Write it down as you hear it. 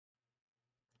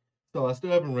So I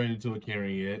still haven't ran into a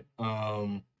Karen yet.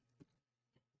 Kind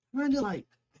of like,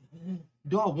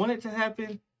 do I want it to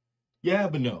happen? Yeah,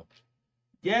 but no.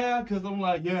 Yeah, because I'm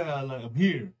like, yeah, like I'm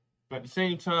here. But at the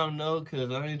same time, no,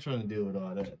 because I ain't trying to deal with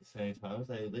all that at the same time. I was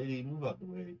like, lady, move out the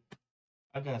way.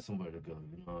 I got somewhere to go,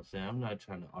 you know what I'm saying? I'm not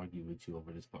trying to argue with you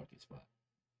over this parking spot.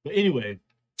 But anyway,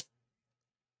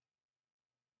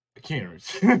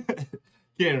 Karen's.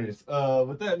 Karen's.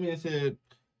 With that being said,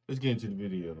 let's get into the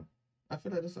video. I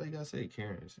feel like that's all you gotta say,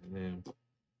 Karen's. And then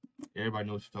everybody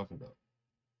knows what you're talking about.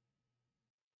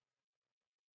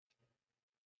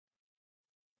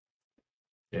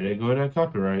 There they go, that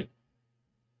copyright.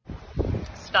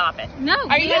 Stop it. No.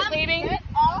 Are you guys leaving? Get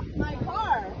off my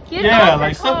car. Get off like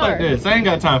her stuff car. like this. I ain't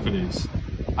got time for this.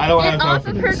 I don't have time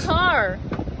for this. Get off of her car.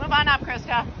 Move on up,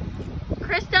 Krista.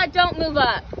 Krista, don't move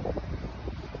up.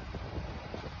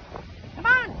 Come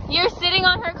on. You're sitting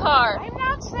on her car. I'm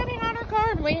not sitting on her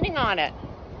car. I'm leaning on it.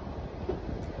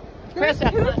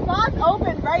 Krista, Two spots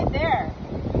open right there.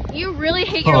 You really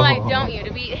hate your life, don't you?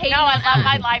 To be hating. No, I love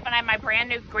my life, and I have my brand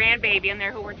new grandbaby in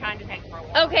there who we're trying to take for a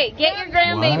walk. Okay, get your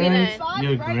grandbaby then.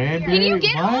 Your grandbaby? Can you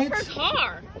get what? off her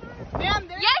car? Ma'am,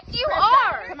 there's Yes, you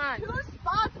are. Come on. two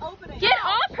spots opening. Get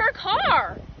off her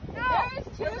car. There's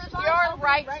two This is spots your open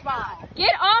right right spot.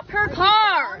 Get off her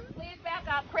car. Please back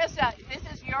up. Krista, this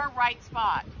is your right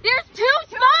spot. There's two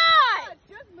spots.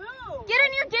 Just move. Get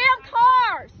in your damn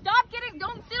car. Stop getting.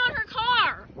 Don't sit on her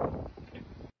car.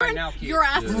 Right now, kid. Your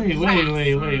ass is Wait.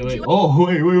 Oh,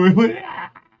 wait.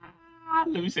 Let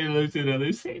me say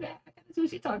that. That's what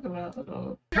she talking about.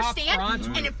 Understand?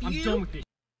 And if I'm you done with it.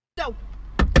 so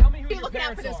Tell me who be your looking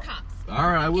out for parents those are. cops.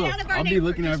 All right, I will. Get out of our I'll be neighborhood.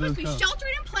 looking You're at those supposed to be cops.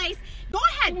 sheltered in place. Go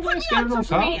ahead, You put ain't me scared on of no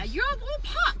social media. cops? You're a little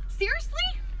pup. Seriously?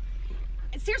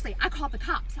 Seriously, I called the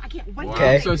cops. I can't wait. Wow, to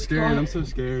I'm so scared. I'm so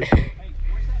scared.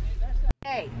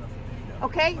 Hey,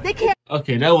 okay? They can't.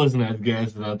 Okay, that wasn't as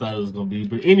gas as I thought it was gonna be.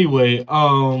 But anyway,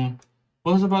 what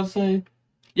was I about to say?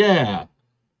 Yeah,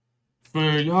 for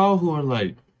y'all who are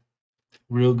like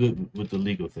real good with the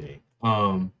legal thing,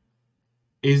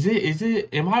 is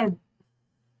it?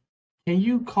 Can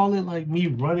you call it like me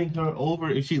running her over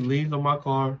if she leans on my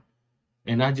car,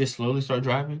 and I just slowly start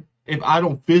driving? If I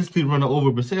don't physically run her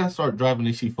over, but say I start driving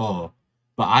and she fall,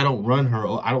 but I don't run her,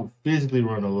 I don't physically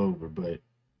run her over, but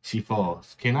she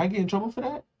falls. Can I get in trouble for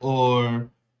that? Or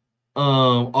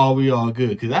are we all good?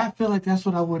 Because I feel like that's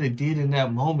what I would have did in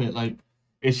that moment. Like,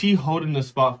 is she holding the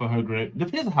spot for her grand?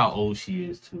 Depends on how old she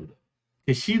is too.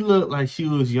 Because she looked like she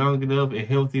was young enough and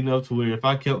healthy enough to where if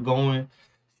I kept going,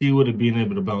 she would have been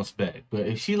able to bounce back. But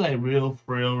if she like real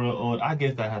frail, real old, I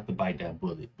guess I have to bite that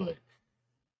bullet. But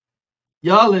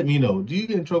y'all let me know. Do you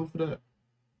get in trouble for that?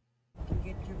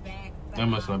 That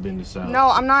must not have been the sound. No,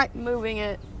 I'm not moving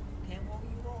it.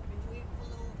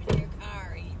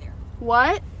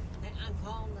 What?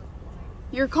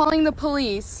 You're calling the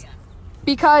police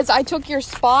because I took your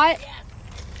spot?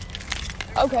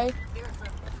 Okay.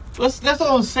 That's what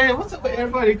I'm saying. What's up with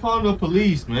everybody calling the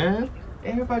police, man?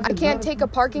 Everybody. I can't take a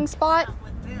parking spot?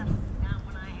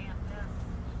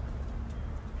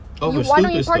 Why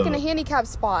don't you park in a handicap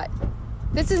spot?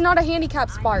 This is not a handicap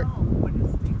spot.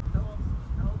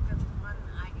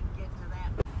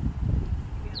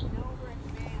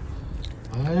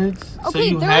 What?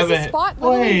 Okay, so there is a spot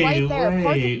literally right there.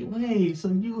 Wait. So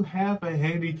you have a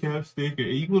handicap sticker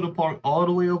and you gonna park all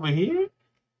the way over here?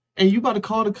 And you about to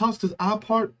call the cops because I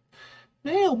parked?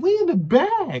 Man, we in the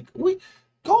back. We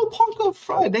go park up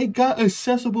front. They got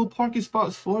accessible parking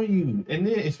spots for you. And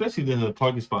then, especially if there's a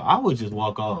parking spot, I would just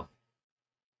walk off.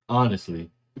 Honestly.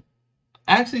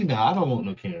 Actually, no, I don't want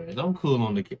no Karens. I'm cool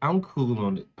on the.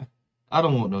 I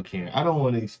don't want no Karen. I don't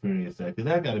want to experience that because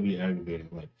that got to be aggravating.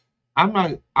 Like, I'm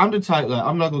the type, like,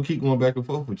 I'm not going to keep going back and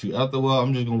forth with you. After a while,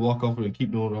 I'm just going to walk off and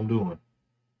keep doing what I'm doing.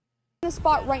 The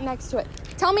spot right next to it.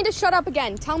 Tell me to shut up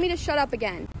again. Tell me to shut up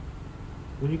again.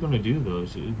 What are you going to do, though?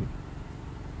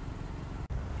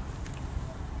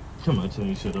 Come on, tell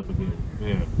me to shut up again.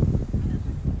 Yeah.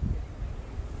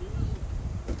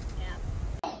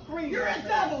 You're in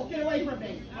trouble! Get away from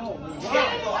me! Oh,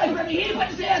 get away from me! He put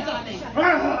his hands on me!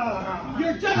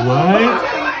 You're done! What?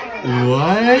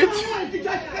 Look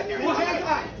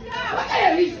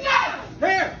at him! He's not!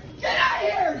 Here! Get out of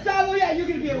here! Donald, yeah, you're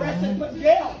gonna be arrested and put in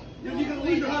jail! You're gonna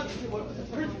leave your husband to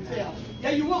prison cell.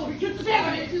 Yeah, you will. Get your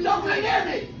hands on me! Don't come near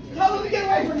me! Tell him to get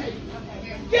away from me!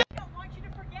 Get I don't want you to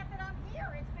forget that I'm here.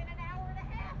 It's been an hour and a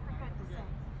half, for goodness sake.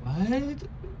 What?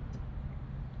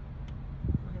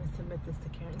 I'm gonna submit this to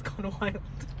Karen. It's going wild.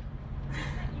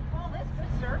 You call this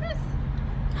good service?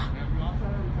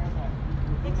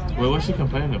 Wait, what's she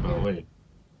complaining about? Wait,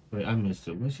 I missed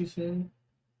it. What's she saying?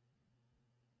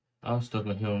 I was stuck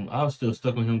with him. I was still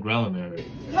stuck with him growling at her.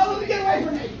 Tell them to get away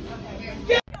from me.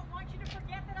 I don't want you to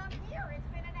forget that I'm here. It's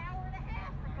been an hour and a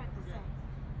half, for goodness sakes.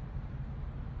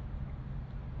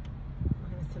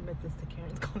 I'm gonna submit this to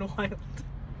Karen's Gone Wild.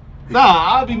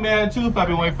 Nah, I'll be mad too if I've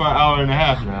been waiting for an hour and a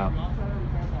half now.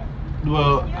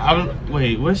 Well, I don't.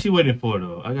 Wait, what's she waiting for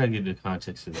though? I gotta get the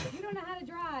context of that. You don't know how to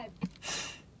drive.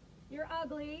 You're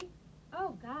ugly.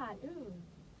 Oh, God. Ooh.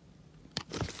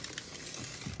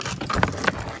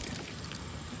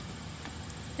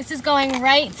 This is going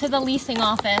right to the leasing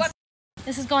office.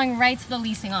 This is going right to the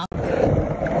leasing office.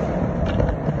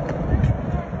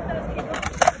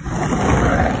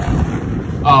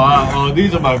 Oh,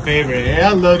 these are my favorite. Hey,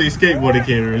 I love these skateboarding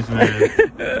cameras, man.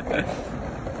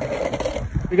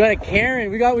 We got a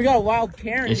Karen. We got a wild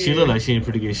Karen. And she look like she in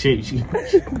pretty good shape.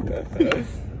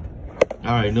 I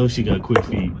already know she got quick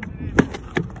feet.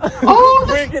 Oh,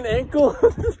 breaking ankle.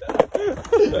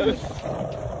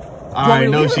 I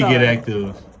already know she get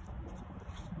active.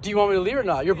 Do you want me to leave or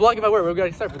not? You're blocking my way. We're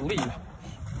gonna start with leave.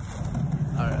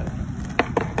 All right.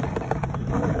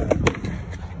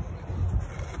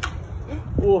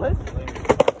 What?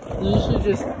 You should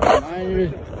just.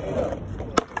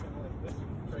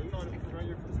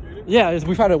 Yeah,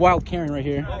 we found a wild Karen right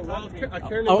here.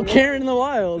 Oh, Karen in the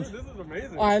wild. This is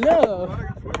amazing. I know.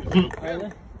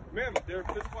 Man, their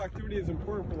physical activity is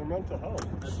important for their mental health.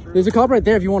 There's a cop right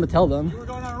there if you want to tell them. You were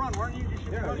going on a run, weren't you?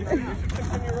 Yeah, you should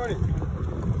continue running.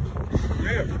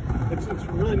 Man, it's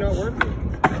really not worth it.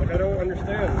 Like, I don't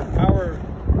understand the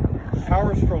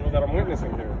power struggle that I'm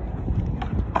witnessing here.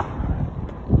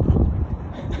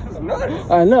 This is nuts.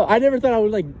 I know. I never thought I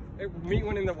would like. Meet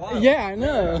one in the wild. Yeah, I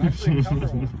know.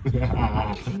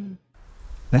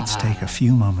 Let's take a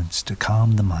few moments to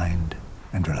calm the mind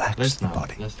and relax the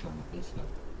body. Let's not.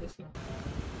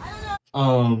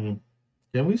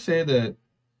 Can we say that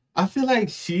I feel like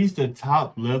she's the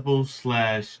top level /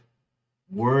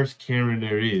 worst Karen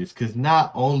there is? Because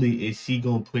not only is she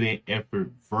gonna put in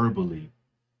effort verbally,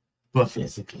 but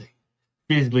physically.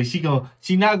 She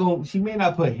may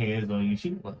not put hands on you. She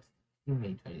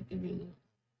may try to give you a little.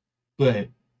 But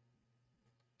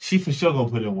she for sure gonna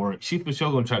put in work. She for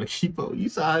sure gonna try to keep up. You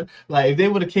saw, like, if they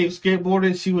would have kept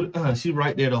skateboarding, she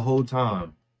right there the whole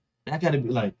time. That gotta be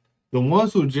like the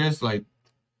ones who are just like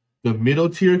the middle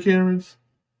tier Karens,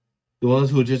 the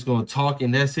ones who are just gonna talk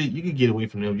and that's it. You can get away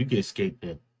from them. You can escape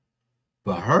them.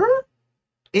 But her,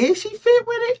 and she fit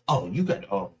with it. Oh, you got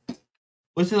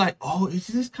was it like? Oh, is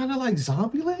this kind of like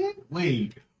Zombieland?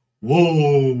 Wait, whoa,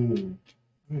 we're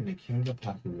in the Karen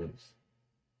apocalypse.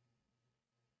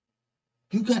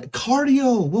 You got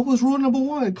cardio. What was rule number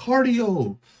 1?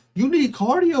 Cardio. You need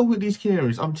cardio with these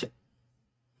Karens.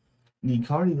 Need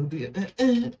cardio.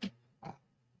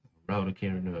 Route a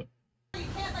Karen up. You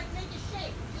can't, like, make a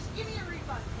shake. Just give me a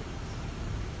refund,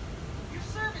 please. Your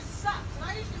service sucks. And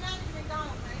I used to manage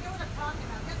McDonald's, and I know what I'm talking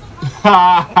about. Get some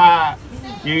hot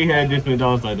You ain't had this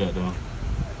McDonald's like that, though.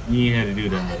 You ain't had to do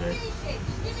that like that. Just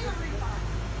give me a refund.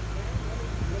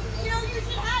 You know, you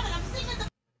should have it. I'm sitting at the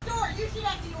door. You should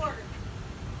have the order.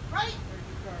 Right?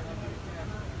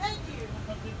 Thank you.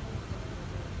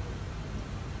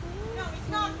 No, it's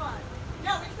not fun.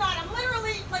 No, it's not. I'm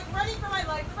literally, like, ready for my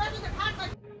life. The register packed my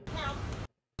account.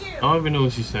 You. I don't even know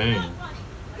what she's saying. Not funny.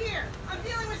 Here, I'm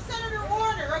dealing with Senator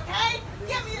Warner, okay?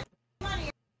 Give me your money.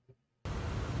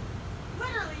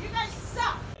 Literally, you guys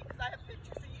suck. Because I have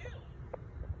pictures of you.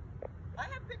 I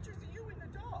have pictures of you and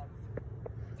the dogs.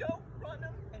 Don't run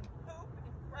them and poop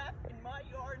and crap in my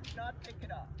yard and not pick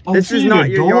it up. Oh, This is not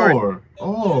your yard.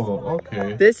 Oh,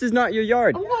 okay. This is not your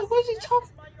yard. I'm like, what's he talking?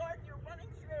 My yard, you're running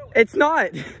through it. It's not.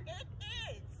 It is.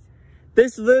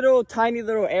 This little tiny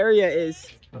little area is.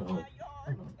 Oh. My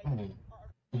yard.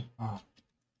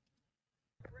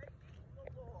 Breaking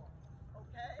the law,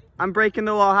 okay? I'm breaking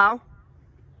the law. How?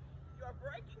 You're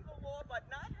breaking the law by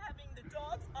not having the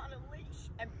dogs on a leash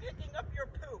and picking up your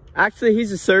poop. Actually,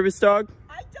 he's a service dog.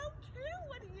 I don't care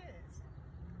what he is.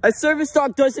 A service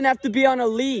dog doesn't have to be on a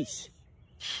leash.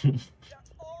 They're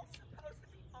all supposed to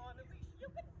be on a leash. You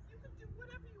can do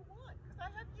whatever you want because I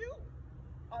have you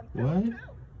on film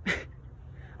too.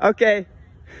 Okay.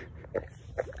 I'm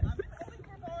an only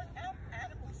Brevard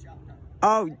animal shelter.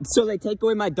 Oh, so they take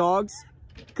away my dogs?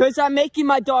 Because I'm making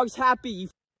my dogs happy, you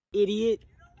idiot.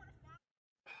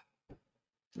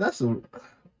 That's the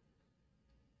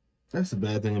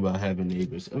bad thing about having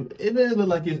neighbors. It doesn't look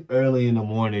like it's early in the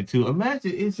morning too.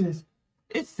 Imagine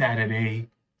it's Saturday.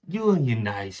 You in your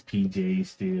nice PJs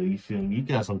still. You feel me? You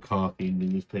got some coffee in the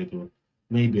newspaper,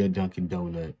 maybe a Dunkin'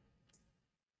 Donut.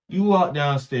 You walk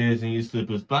downstairs in your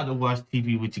slippers, about to watch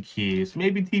TV with your kids,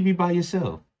 maybe TV by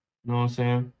yourself. You know what I'm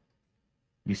saying?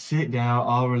 You sit down,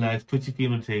 all relaxed, put your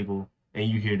feet on the table, and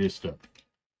you hear this stuff.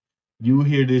 You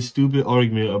hear this stupid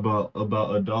argument about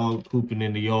a dog pooping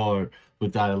in the yard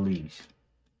without a leash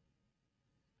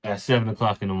at 7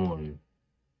 o'clock in the morning.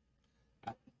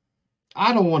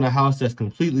 I don't want a house that's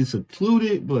completely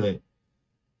secluded, but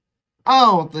I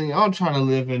don't think I'm trying to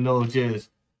live in no just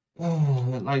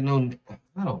like no.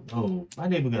 I don't know. My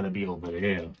neighbor gotta be over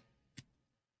there.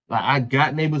 Like I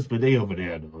got neighbors, but they over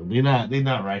there though. They're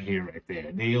not right here, right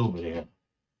there. They over there.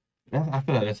 I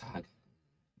feel like that's how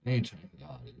they ain't trying to get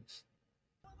all this.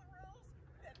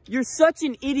 You're such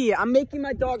an idiot. I'm making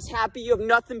my dogs happy. You have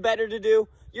nothing better to do.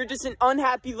 You're just an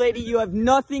unhappy lady. You have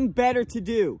nothing better to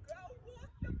do.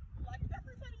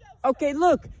 Okay,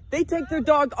 look. They take their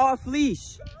dog off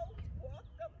leash.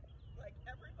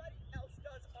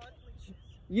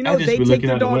 You know, they take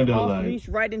their dog off leash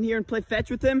right in here and play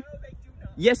fetch with him?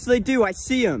 Yes, they do. I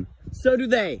see them. So do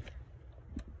they.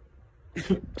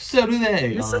 So do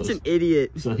they. You're such an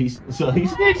idiot. So he's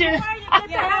snitching. Get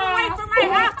the hell away from my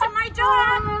house and my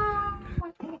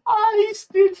dog! Oh, he's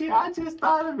snitching. I just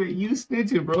thought of it. You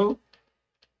snitching, bro.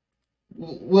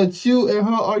 What you and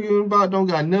her arguing about don't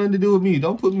got nothing to do with me.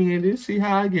 Don't put me in this. See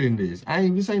how I get in this. I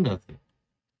ain't even say nothing.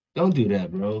 Don't do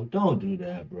that, bro. Don't do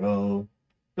that, bro.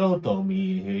 Don't throw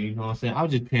me in here. You know what I'm saying? I'm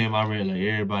just paying my rent like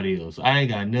everybody else. I ain't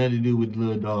got nothing to do with the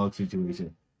little dog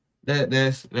situation.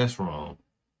 That's wrong.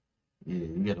 Yeah,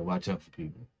 you gotta watch out for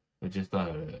people. I just thought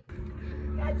of that.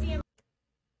 Goddamn.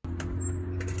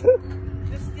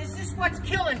 This is what's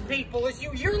killing people, is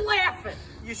you're laughing,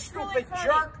 you stupid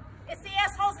jerk. It's the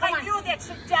assholes like you that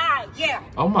should die. Yeah.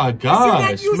 Oh my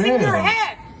gosh, you're not using your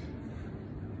head.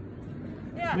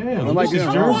 Yeah. Man, look at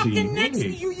Jersey. I'm walking next to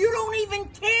you. You don't even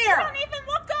care. You don't even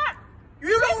look up.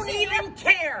 You don't even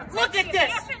care. Look at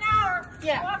this. Half an hour.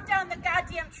 Yeah. Walk down the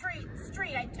goddamn street.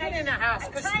 I get in the house.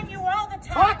 I time you all the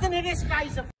time. Talking to this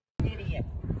guy's a idiot.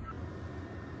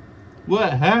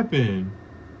 What happened?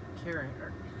 Karen,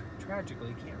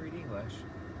 tragically, can't read English.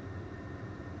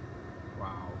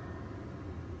 Wow.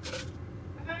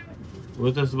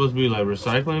 What's that supposed to be, like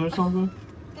recycling or something?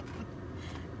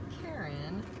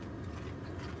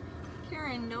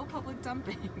 Karen, no public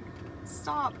dumping.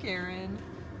 Stop, Karen.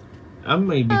 I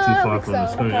may be too far from the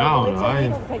screen. I don't know. It's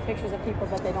illegal to take pictures of people,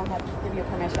 but they don't have to give you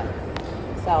permission.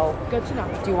 So, good to know.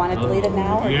 Do you want to delete it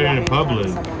now, or do you You're want in me to talk public.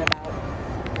 to someone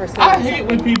about pursuing I hate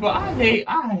when something? people.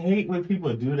 I hate when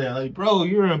people do that. Like, bro,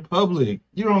 you're in public.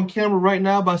 You're on camera right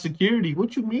now by security.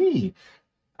 What you mean?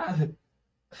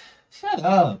 Shut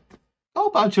up. Go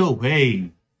about your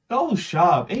way. Go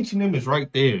shop. H&M is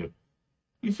right there.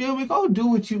 You feel me? Go do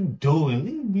what you doing.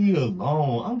 Leave me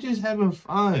alone. I'm just having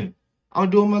fun.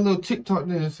 I'm doing my little TikTok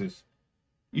dances.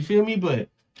 You feel me? But,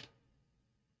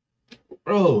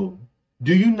 bro,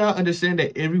 do you not understand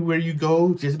that everywhere you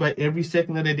go, just about every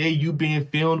second of the day, you being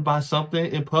filmed by something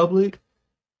in public?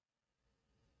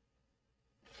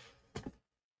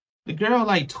 The girl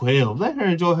like 12. Let her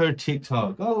enjoy her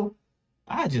TikTok. Oh,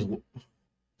 I just...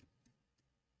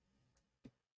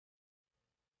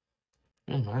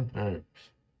 my nerves.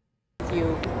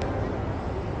 You,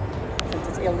 since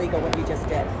it's illegal what you just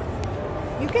did.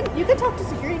 You can talk to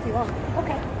security if you want.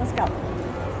 Okay, let's go.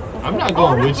 I'm not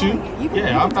going with you.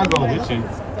 Yeah, I'm not going with you.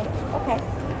 Okay.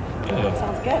 Yeah.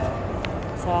 Sounds good.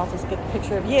 So I'll just get a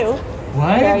picture of you.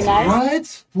 What? Very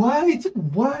nice. What?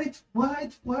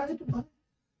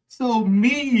 So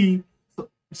me,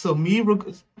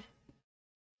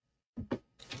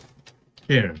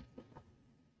 Karen.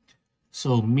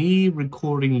 So me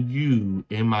recording you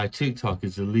in my TikTok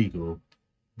is illegal,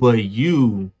 but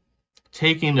you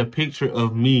taking a picture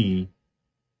of me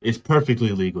is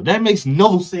perfectly legal. That makes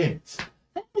no sense.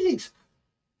 That makes...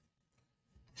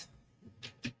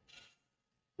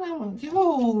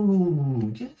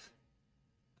 Yo, just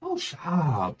go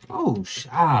shop. Go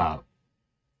shop.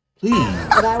 Please.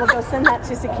 And I will go send that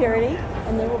to security,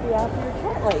 and they will be out here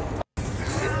shortly.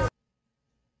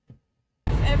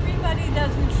 If everybody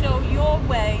doesn't show your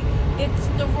way, it's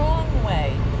the wrong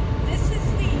way. This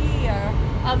is the year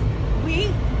of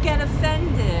we get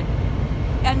offended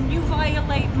and you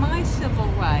violate my civil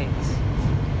rights.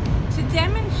 To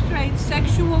demonstrate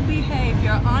sexual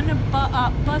behavior on a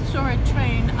bus or a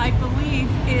train, I believe,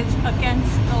 is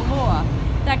against the law.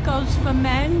 That goes for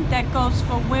men, that goes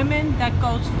for women, that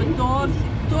goes for dogs.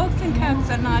 Dogs and cats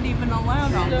are not even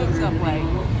allowed on the subway.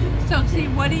 So see,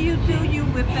 what do? You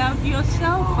whip out your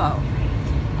cell phone.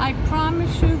 I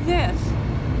promise you this,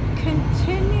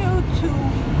 continue to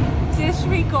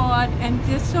disregard and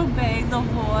disobey the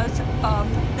laws of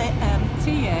the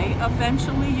MTA.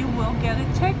 Eventually you will get a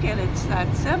ticket. It's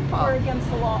that simple. We're against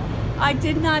the law. I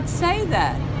did not say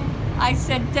that. I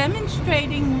said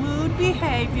demonstrating lewd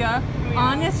behavior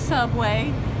on a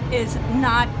subway is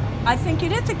not, I think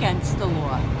it is against the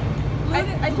law.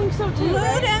 I think so too.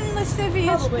 Lewd and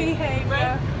lascivious behavior.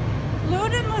 Right.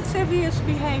 Lewd and lascivious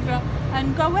behavior,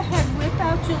 and go ahead, whip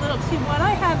out your little, see what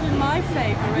I have in my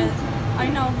favor is, I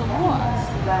know the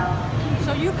laws.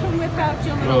 So you can whip out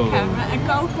your little camera and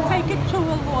go take it to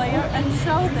a lawyer and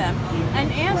show them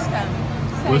and ask them.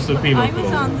 Say, what's the penal I was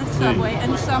code? on the subway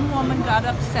and some woman got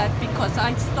upset because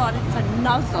I started to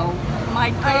nuzzle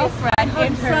my girlfriend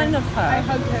in front of her. I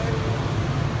hugged her.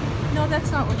 No,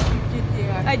 that's not what you did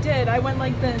there. I did. I went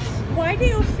like this. Why do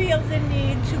you feel the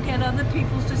need to get other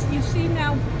people to... You see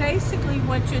now, basically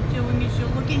what you're doing is you're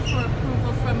looking for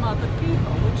approval from other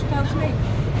people, which tells me,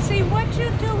 see, what you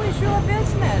do is your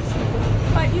business,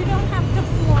 but you don't have to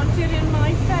flaunt it in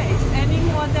my face any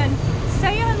more than,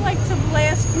 say I like to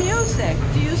blast music.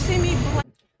 Do you see me blast?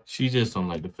 She just don't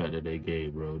like the fact that they gay,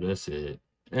 bro. That's it.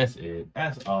 That's it.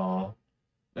 That's all.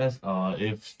 That's all.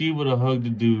 If she would have hugged the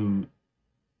dude...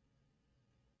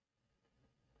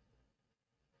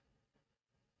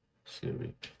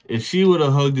 If she would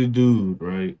have hugged the dude,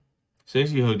 right? Say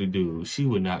she hugged the dude, she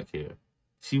would not care.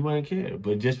 She wouldn't care.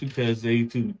 But just because they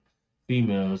two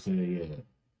females, and yeah,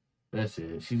 that's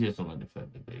it. She just don't like the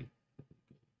fact that they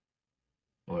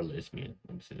or lesbian.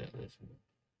 Let me say that lesbian.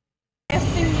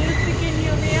 Blasting music in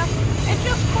your ear, it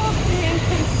just calls being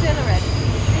considerate.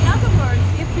 In other words,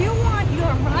 if you want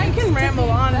your rights, you can ramble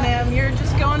on, ma'am. You're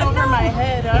just going over my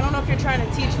head. I don't know if you're trying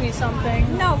to teach me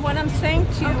something. No, what I'm saying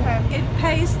to you, it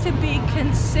pays to be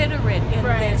considerate in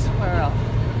this world.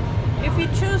 If you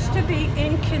choose to be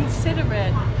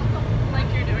inconsiderate,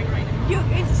 like you're doing right now.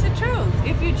 It's the truth.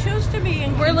 If you choose to be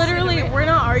inconsiderate, we're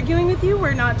not arguing with you.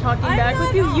 We're not talking back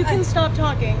with you. You can stop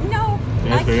talking. No,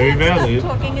 that's I very can't valid.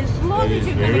 stop talking as long as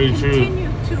you're going to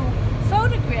continue to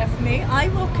photograph me. I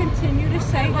will continue to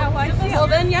say how I feel. Well,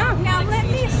 then, yeah. Now, let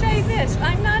me say this.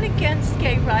 I'm not against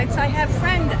gay rights. I have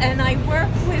friends, and I work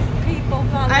with people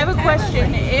voluntarily. I have a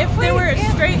question. If there were a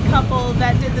straight couple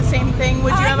that did the same thing,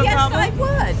 would you have a problem?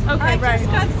 Yes, I would. Okay, I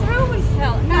just got through with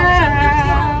telling. No,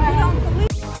 you don't believe.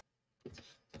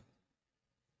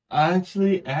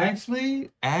 Actually,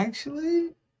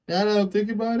 now that I'm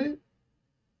thinking about it,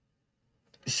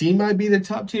 she might be the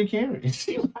top tier Karen.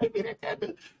 She might be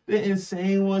the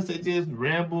insane ones that just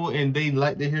ramble and they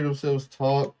like to hear themselves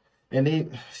talk. And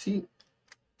she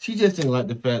just didn't like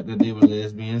the fact that they were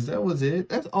lesbians. That was it.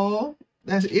 That's all.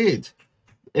 That's it.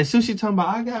 As soon as she talking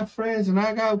about, I got friends and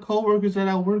I got coworkers that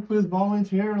I work with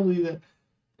voluntarily. That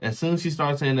as soon as she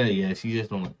starts saying that, yeah, she just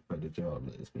don't like the fact that y'all are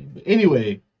lesbian. But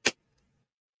anyway.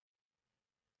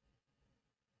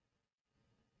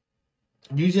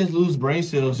 You just lose brain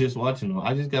cells just watching them.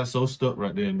 I just got so stuck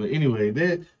right there. But anyway,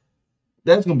 that's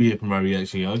going to be it for my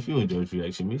reaction, y'all. If you enjoyed this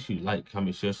reaction, make sure you like,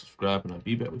 comment, share, subscribe, and I'll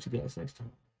be back with you guys next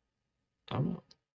time. I'm out.